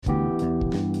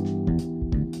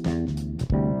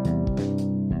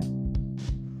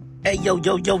Hey, yo,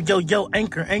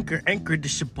 Anchor,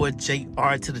 this your boy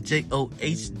JR to the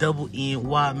JOHNNY,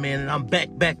 man, and I'm back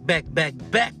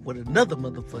with another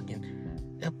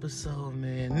motherfucking episode,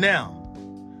 man. Now,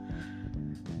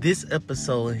 this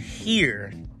episode,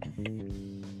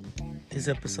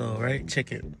 right?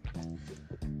 Check it.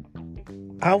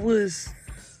 I was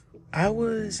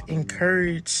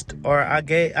encouraged, or I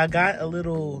got a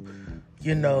little,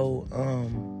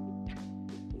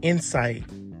 insight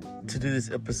to do this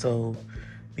episode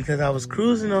because I was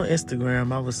cruising on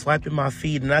Instagram. I was swiping my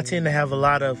feed, and I tend to have a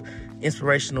lot of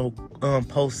inspirational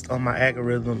posts on my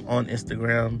algorithm on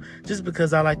Instagram just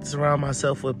because I like to surround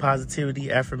myself with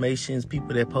positivity, affirmations, people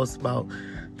that post about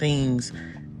things.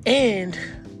 And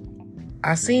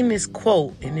I seen this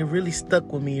quote, and it really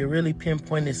stuck with me. It really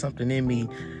pinpointed something in me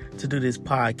to do this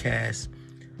podcast.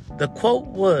 The quote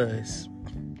was,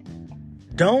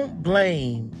 "Don't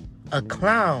blame a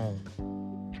clown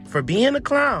for being a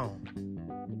clown.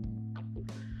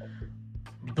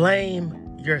 Blame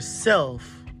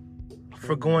yourself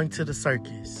for going to the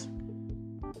circus."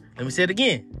 Let me say it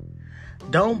again.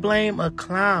 Don't blame a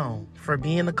clown for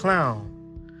being a clown.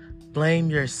 Blame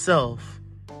yourself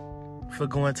for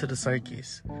going to the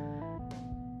circus.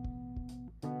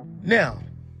 Now,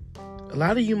 a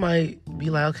lot of you might be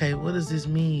like, okay, what does this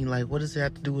mean? Like, what does it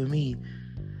have to do with me?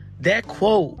 That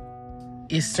quote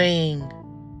is saying,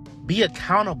 be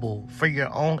accountable for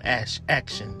your own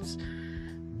actions.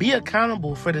 Be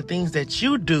accountable for the things that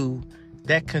you do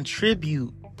that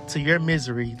contribute to your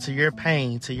misery, to your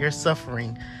pain, to your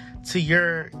suffering, to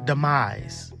your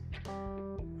demise.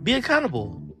 Be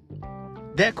accountable.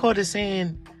 That quote is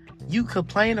saying, you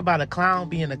complain about a clown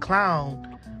being a clown,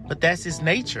 but that's his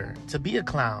nature, to be a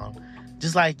clown.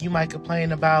 Just like you might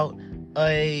complain about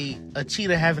a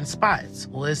cheetah having spots.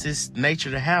 Well, it's his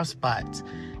nature to have spots.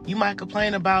 You might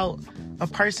complain about a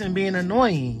person being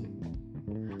annoying.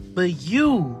 But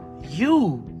you,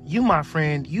 my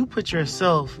friend, you put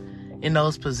yourself in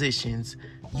those positions.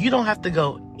 You don't have to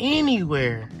go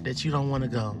anywhere that you don't want to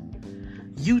go.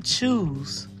 You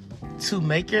choose to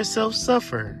make yourself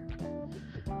suffer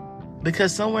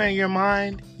because somewhere in your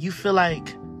mind, you feel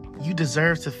like you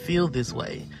deserve to feel this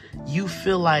way. You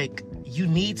feel like you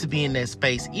need to be in that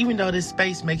space. Even though this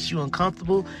space makes you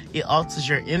uncomfortable, it alters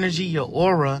your energy, your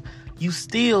aura, you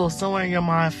still, somewhere in your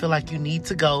mind, feel like you need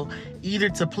to go, either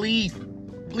to please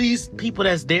people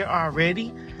that's there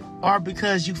already, or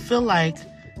because you feel like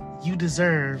you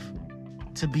deserve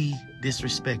to be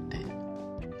disrespected.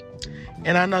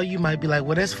 And I know you might be like,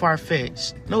 well, that's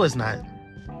far-fetched. No, it's not.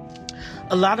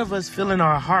 A lot of us feel in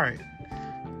our heart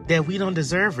that we don't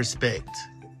deserve respect.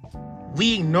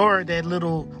 We ignore that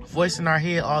little voice in our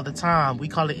head all the time. We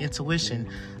call it intuition.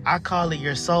 I call it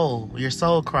your soul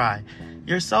cry.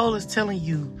 Your soul is telling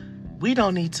you, we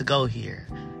don't need to go here.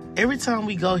 Every time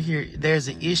we go here, there's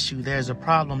an issue, there's a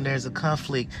problem, there's a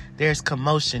conflict, there's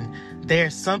commotion,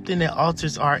 there's something that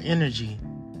alters our energy.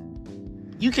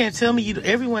 You can't tell me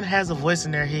everyone has a voice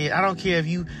in their head. I don't care if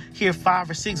you hear 5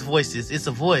 or 6 voices, it's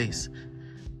a voice.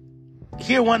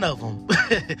 Hear one of them.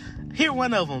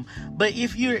 But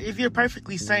if you're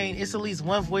perfectly sane, it's at least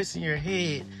one voice in your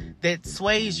head that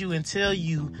sways you and tell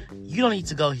you, you don't need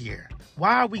to go here.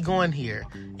 Why are we going here?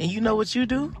 And you know what you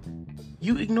do?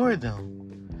 You ignore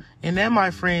them. And that,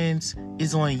 my friends,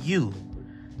 is on you.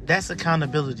 That's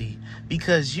accountability.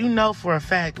 Because you know for a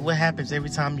fact what happens every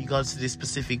time you go to this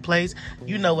specific place.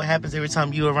 You know what happens every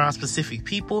time you're around specific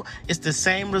people. It's the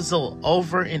same result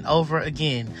over and over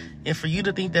again. And for you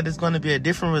to think that it's going to be a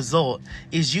different result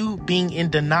is you being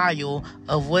in denial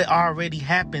of what already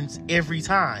happens every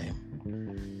time.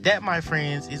 That, my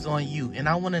friends, is on you. And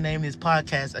I want to name this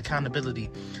podcast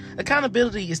Accountability.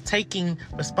 Accountability is taking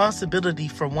responsibility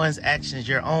for one's actions,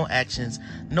 your own actions,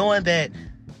 knowing that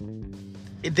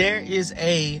there is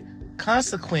a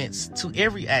consequence to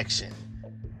every action,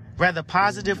 whether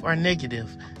positive or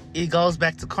negative. It goes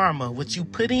back to karma. What you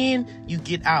put in, you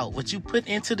get out. What you put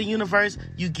into the universe,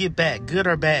 you get back, good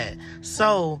or bad.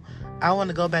 So I want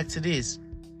to go back to this.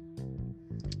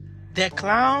 That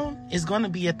clown is going to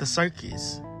be at the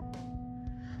circus.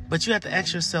 But you have to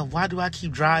ask yourself, why do I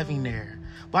keep driving there?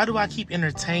 Why do I keep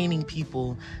entertaining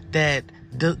people that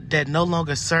no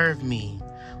longer serve me?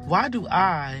 Why do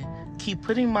I keep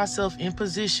putting myself in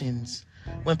positions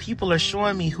when people are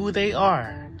showing me who they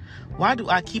are? Why do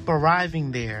I keep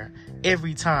arriving there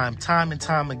every time and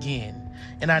time again?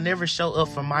 And I never show up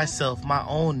for myself, my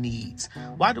own needs.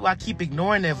 Why do I keep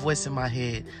ignoring that voice in my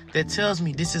head that tells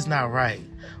me this is not right?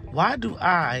 Why do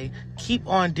I keep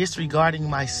on disregarding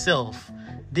myself,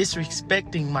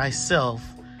 disrespecting myself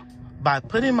by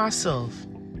putting myself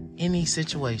in these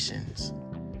situations?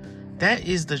 That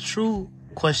is the true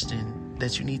question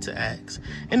that you need to ask.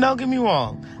 And don't get me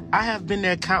wrong, I have been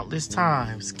there countless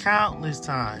times.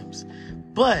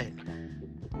 But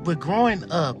with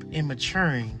growing up and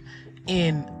maturing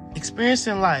and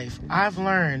experiencing life, I've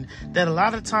learned that a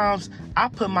lot of times I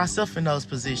put myself in those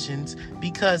positions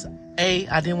because A,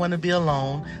 I didn't want to be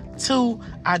alone. 2,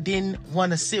 I didn't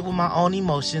want to sit with my own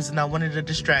emotions and I wanted a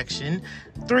distraction.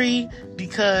 3,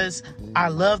 because I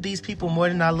love these people more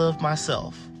than I love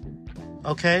myself.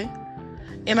 Okay?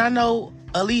 And I know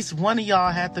at least one of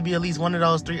y'all have to be at least one of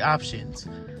those 3 options.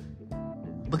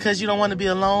 Because you don't want to be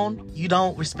alone, you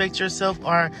don't respect yourself,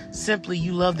 or simply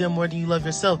you love them more than you love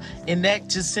yourself. And that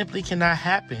just simply cannot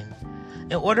happen.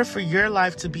 In order for your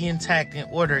life to be intact, in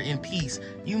order, in peace,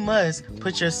 you must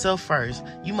put yourself first.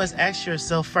 You must ask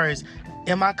yourself first,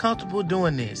 am I comfortable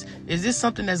doing this? Is this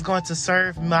something that's going to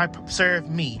serve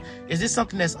me? Is this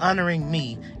something that's honoring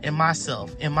me and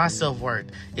myself and my self-worth?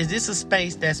 Is this a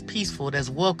space that's peaceful, that's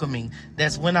welcoming,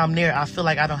 that's when I'm there, I feel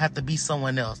like I don't have to be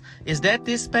someone else? Is that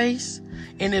this space?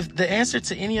 And if the answer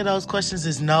to any of those questions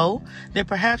is no, then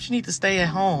perhaps you need to stay at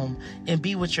home and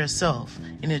be with yourself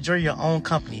and enjoy your own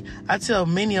company. I tell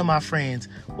many of my friends,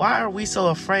 why are we so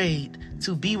afraid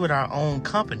to be with our own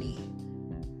company?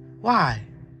 Why?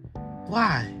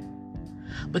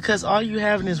 Because all you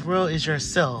have in this world is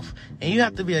yourself, and you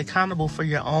have to be accountable for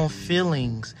your own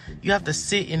feelings. You have to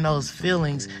sit in those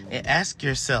feelings and ask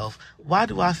yourself, why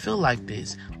do I feel like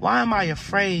this? Why am I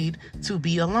afraid to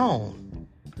be alone?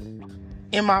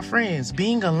 And my friends,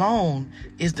 being alone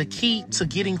is the key to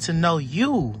getting to know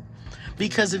you.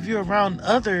 Because if you're around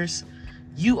others,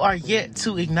 you are yet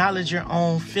to acknowledge your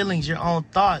own feelings, your own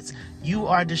thoughts. You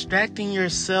are distracting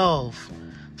yourself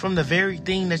from the very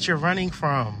thing that you're running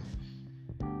from.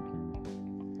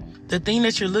 The thing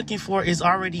that you're looking for is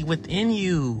already within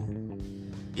you.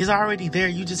 It's already there.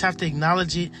 You just have to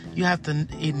acknowledge it. You have to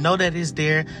know that it's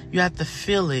there. You have to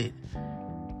feel it.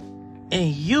 And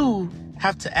you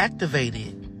have to activate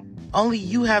it. Only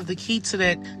you have the key to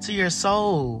that, to your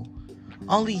soul.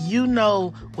 Only you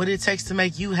know what it takes to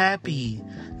make you happy.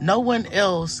 No one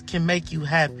else can make you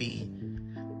happy.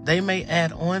 They may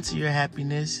add on to your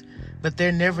happiness, but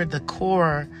they're never the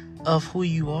core of who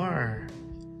you are.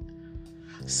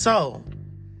 So,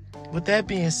 with that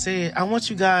being said, I want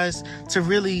you guys to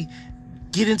really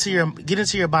get into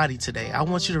your body today. I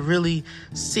want you to really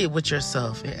sit with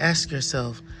yourself and ask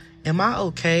yourself, am I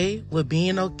okay with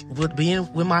being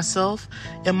with myself?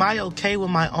 Am I okay with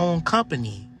my own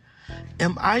company?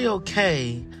 Am I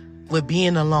okay with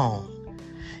being alone?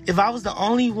 If I was the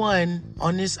only one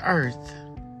on this earth,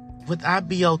 would I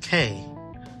be okay?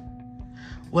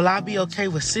 Will I be okay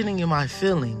with sitting in my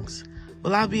feelings?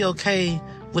 Will I be okay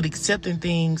with accepting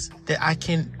things that I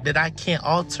can't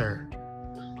alter?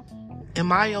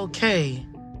 Am I okay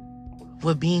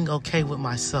with being okay with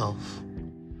myself?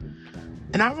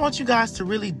 And I want you guys to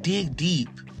really dig deep,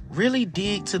 really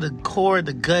dig to the core,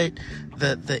 the gut,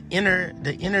 the inner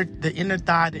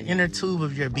thigh, the inner tube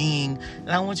of your being. And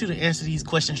I want you to answer these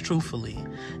questions truthfully.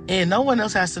 And no one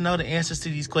else has to know the answers to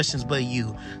these questions but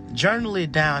you. Journal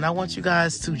it down. I want you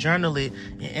guys to journal it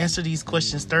and answer these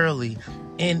questions thoroughly.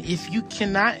 And if you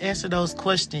cannot answer those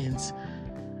questions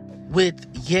with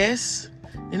yes,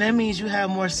 then that means you have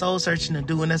more soul searching to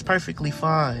do, and that's perfectly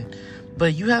fine.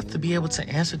 But you have to be able to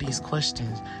answer these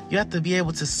questions. You have to be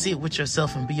able to sit with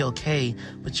yourself and be okay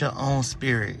with your own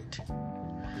spirit.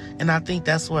 And I think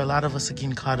that's where a lot of us are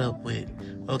getting caught up with.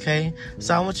 Okay?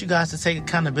 So I want you guys to take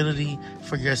accountability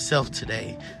for yourself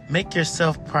today. Make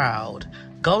yourself proud.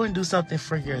 Go and do something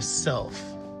for yourself.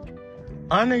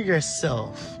 Honor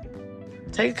yourself.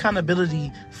 Take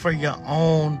accountability for your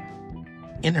own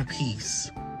inner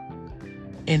peace.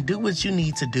 And do what you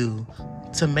need to do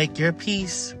to make your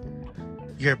peace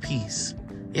your peace.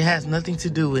 It has nothing to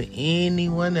do with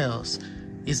anyone else.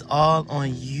 It's all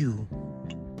on you.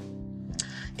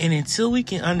 And until we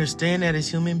can understand that as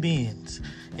human beings,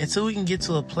 until we can get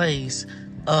to a place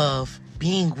of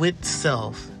being with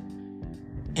self,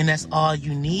 and that's all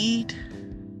you need,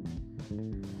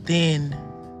 then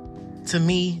to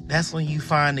me, that's when you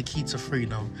find the key to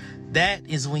freedom. That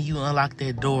is when you unlock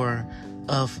that door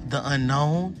of the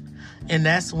unknown. And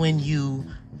that's when you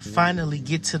finally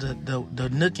get to the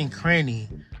nook and cranny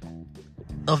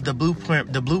of the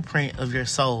blueprint of your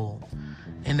soul.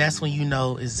 And that's when you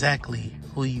know exactly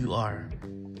who you are.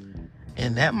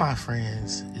 And that, my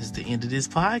friends, is the end of this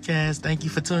podcast. Thank you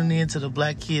for tuning in to the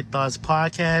Black Kid Thoughts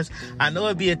podcast. I know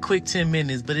it'd be a quick 10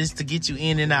 minutes, but it's to get you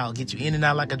in and out. Get you in and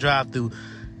out like a drive-through.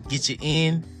 Get you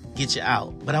in, get you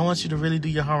out. But I want you to really do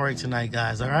your homework tonight,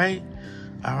 guys, all right?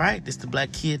 All right, this is the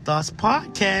Black Kid Thoughts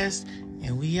podcast,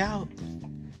 and we out.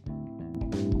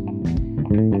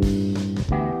 you.